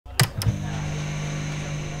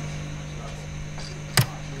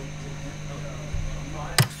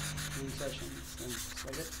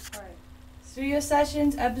Sessions. All right. Studio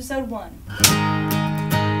Sessions, Episode 1.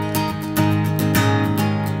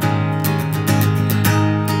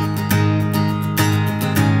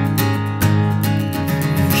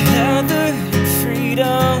 Gathered in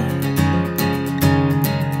freedom,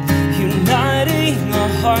 uniting our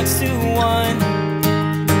hearts to one,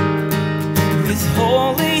 with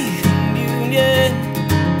Holy Communion,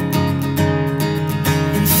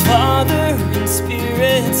 and Father and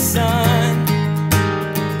Spirit Son.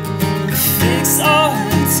 We fix our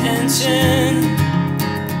intention,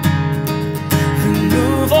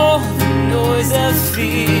 remove all the noise of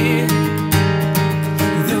fear,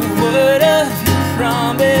 the word of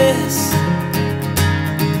promise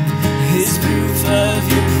is proof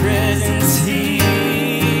of your presence here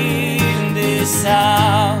in this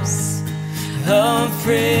house of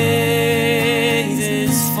praise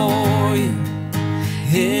is for you,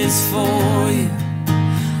 is for you.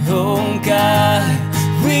 Oh God,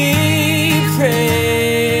 we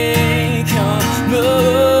pray, come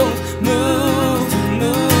move, move,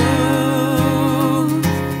 move.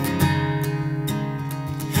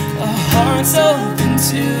 Our hearts open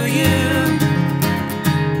to you,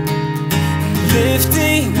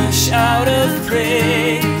 lifting a shout of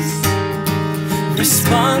praise,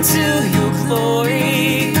 respond to your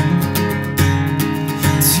glory,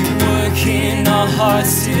 to work in our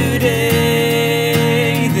hearts today.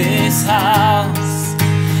 This house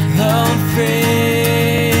of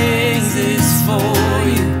praise is for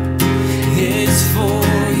you, is for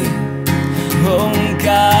you. Oh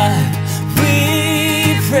God, we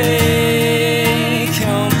pray,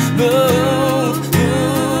 come move,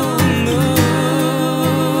 move, move.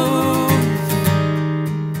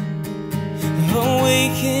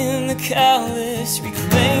 Awaken the callous,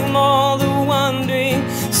 reclaim all the wandering,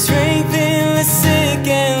 strengthen the sick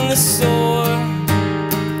and the sore,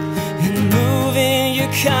 and move in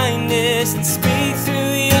your kindness and speak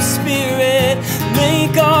through your spirit.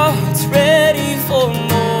 Make our hearts ready for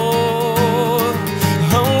more.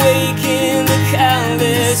 Awaken the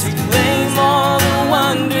callous, reclaim all the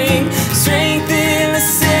wandering, strengthen the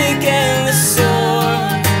sick and the sore,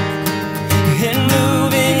 and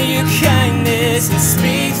move in your kindness and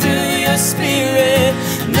speak through your spirit.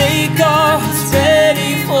 Make our hearts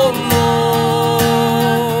ready for more.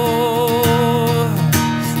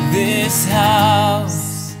 This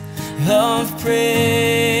house of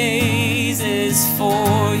praise is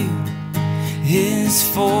for you, is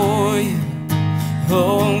for you.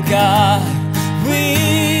 Oh God,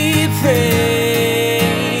 we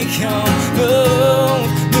pray, come move,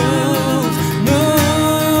 move,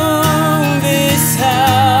 move. This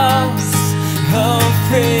house of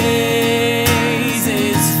praise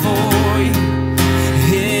is for you,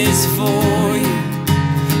 is for you.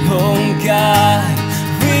 Oh God,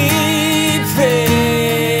 we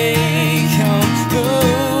pray, come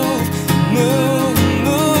move, move,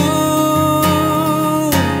 move.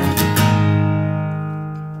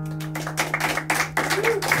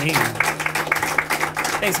 Hey.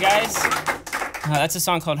 Thanks, guys. That's a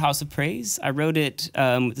song called House of Praise. I wrote it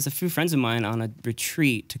with a few friends of mine on a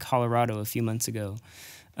retreat to Colorado a few months ago.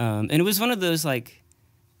 And it was one of those, like,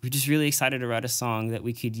 we're just really excited to write a song that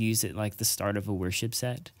we could use at, like, the start of a worship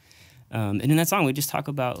set. And in that song, we just talk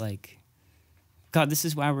about, like, God, this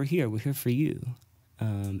is why we're here. We're here for you.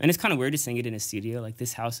 And it's kind of weird to sing it in a studio, like,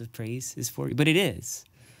 this house of praise is for you. But it is.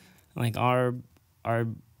 Like, our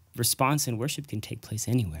response in worship can take place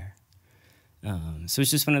anywhere. So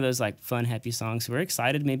it's just one of those, like, fun, happy songs. We're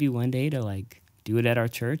excited maybe one day to, like, do it at our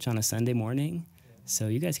church on a Sunday morning. So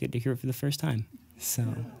you guys get to hear it for the first time. So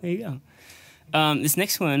there you go. This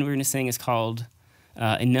next one we're going to sing is called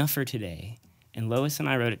Enough for Today. And Lois and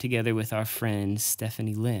I wrote it together with our friend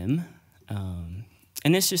Stephanie Lim. And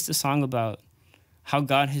it's just a song about how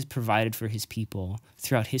God has provided for his people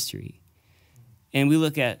throughout history. And we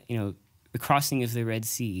look at, you know, the crossing of the Red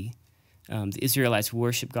Sea. The Israelites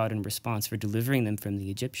worshiped God in response for delivering them from the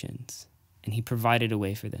Egyptians. And he provided a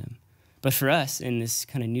way for them. But for us, in this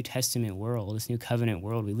kind of New Testament world, this new covenant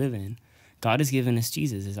world we live in, God has given us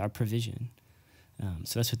Jesus as our provision.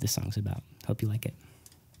 So that's what this song's about. Hope you like it.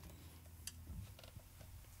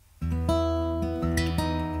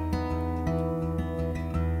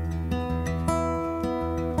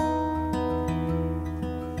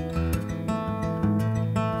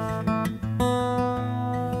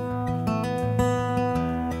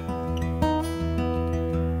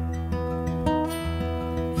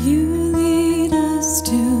 You lead us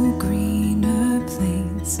to greener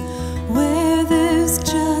plains where there's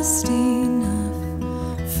just enough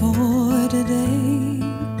for today.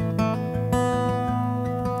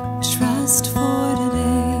 Trust for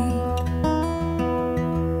today.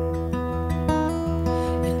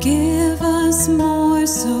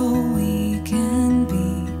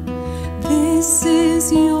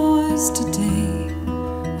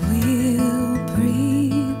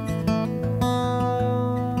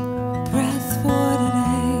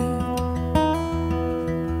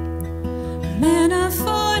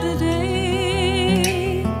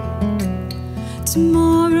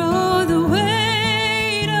 tomorrow the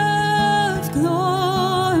weight of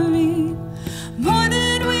glory. More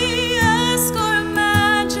than we ask or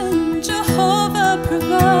imagine, Jehovah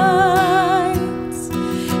provides.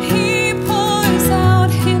 He pours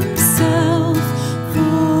out himself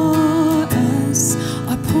for us.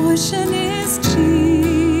 Our portion is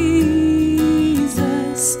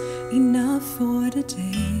Jesus, enough for today.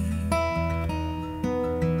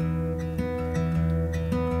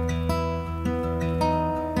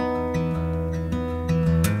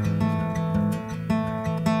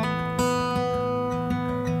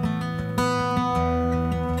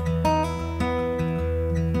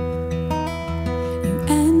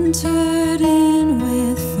 Entered in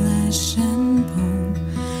with flesh and bone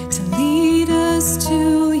to lead us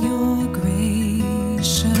to your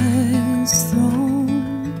gracious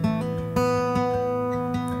throne.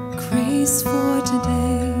 Grace for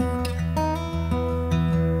today,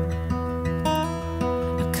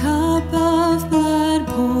 a cup of blood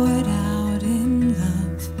poured out in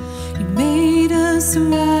love. You made us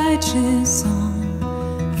righteous